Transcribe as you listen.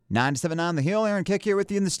979 The Hill, Aaron Kick here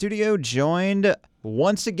with you in the studio, joined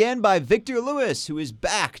once again by Victor Lewis, who is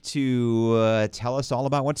back to tell us all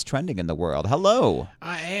about what's trending in the world. Hello.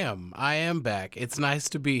 I am back. It's nice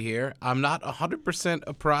to be here. I'm not 100%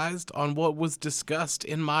 apprised on what was discussed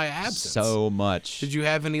in my absence. So much. Did you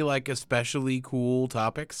have any, especially cool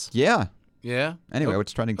topics? Yeah. Yeah? Anyway,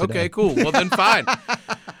 what's trending today? Okay, cool. Well, then fine.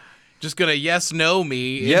 Just gonna yes-no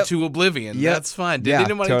me into oblivion. Yep. That's fine. Did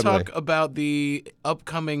anybody talk about the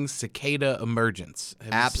upcoming cicada emergence?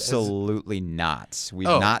 Absolutely not. We've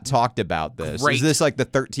not talked about this. Great. Is this like the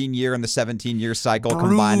 13-year and the 17-year cycle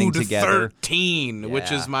combining together? 13,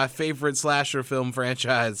 which is my favorite slasher film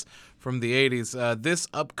franchise from the 80s. This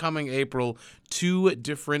upcoming April, 2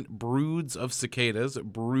 different broods of cicadas.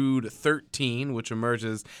 Brood 13, which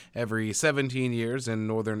emerges every 17 years in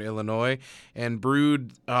northern Illinois, and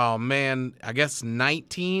brood, I guess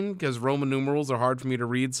 19, because Roman numerals are hard for me to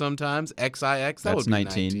read sometimes. XIX, that would be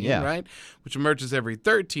 19, yeah. Right? Which emerges every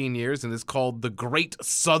 13 years and is called the Great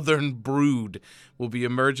Southern Brood. Will be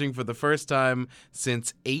emerging for the first time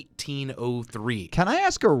since 1803. Can I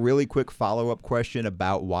ask a really quick follow-up question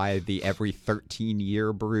about why the every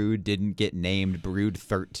 13-year brood didn't get named Brood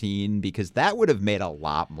 13? Because that would have made a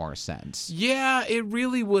lot more sense. Yeah, it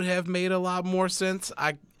really would have made a lot more sense.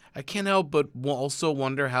 I can't help but also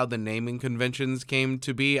wonder how the naming conventions came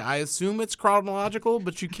to be. I assume it's chronological,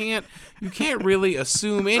 but you can't really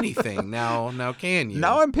assume anything now, can you?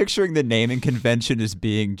 Now I'm picturing the naming convention as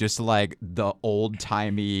being just like the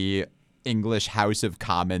old-timey English House of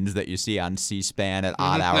Commons that you see on C-SPAN at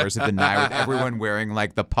odd hours of the night with everyone wearing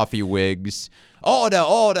like the puffy wigs. Order,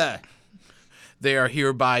 order! They are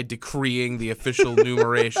hereby decreeing the official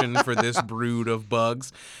numeration for this brood of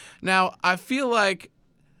bugs. Now, I feel like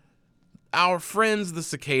our friends, the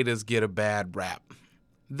cicadas, get a bad rap.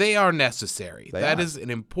 They are necessary. That is an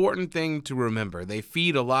important thing to remember. They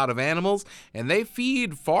feed a lot of animals, and they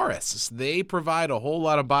feed forests. They provide a whole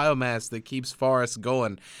lot of biomass that keeps forests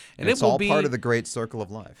going. And it's all part of the great circle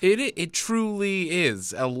of life. It truly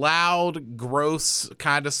is a loud, gross,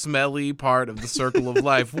 kind of smelly part of the circle of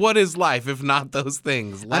life. What is life if not those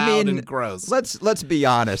things? Loud and gross. Let's be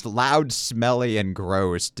honest. Loud, smelly, and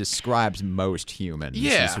gross describes most humans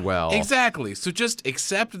as well. Exactly. So just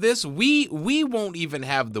accept this. We won't even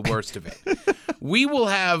have the worst of it. We will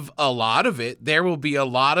have a lot of it. There will be a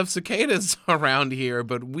lot of cicadas around here,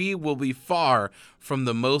 but we will be far from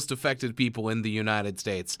the most affected people in the United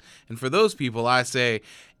States. And for those people, I say,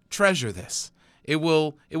 treasure this. It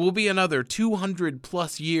will be another 200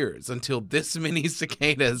 plus years until this many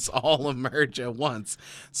cicadas all emerge at once.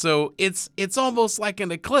 So it's almost like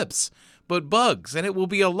an eclipse, but bugs, and it will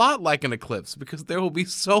be a lot like an eclipse because there will be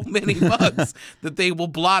so many bugs that they will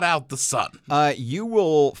blot out the sun. You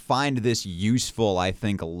will find this useful, I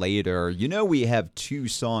think, later. You know, we have 2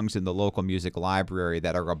 songs in the local music library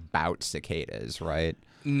that are about cicadas, right?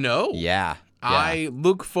 No. Yeah. I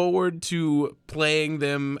look forward to playing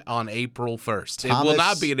them on April 1st. It will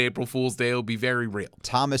not be an April Fool's Day. It will be very real.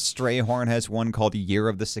 Thomas Strayhorn has one called Year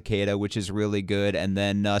of the Cicada, which is really good. And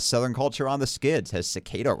then Southern Culture on the Skids has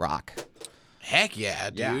Cicada Rock. Heck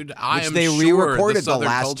yeah, dude. Yeah. Which they re-recorded the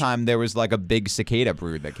last time there was like a big cicada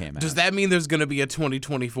brood that came out. Does that mean there's going to be a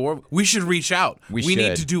 2024? We should reach out. We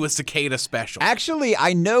need to do a cicada special. Actually,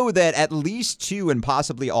 I know that at least 2 and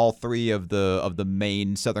possibly all 3 of the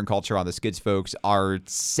main Southern Culture on the Skids folks are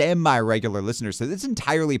semi-regular listeners. So it's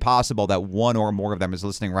entirely possible that one or more of them is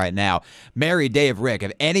listening right now. Mary, Dave, Rick,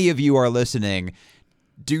 if any of you are listening,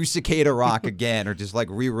 do Cicada Rock again, or just like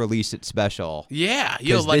re-release it special. Yeah,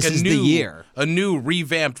 like this is the year. A new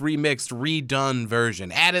revamped, remixed, redone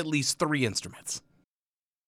version. Add at least 3 instruments.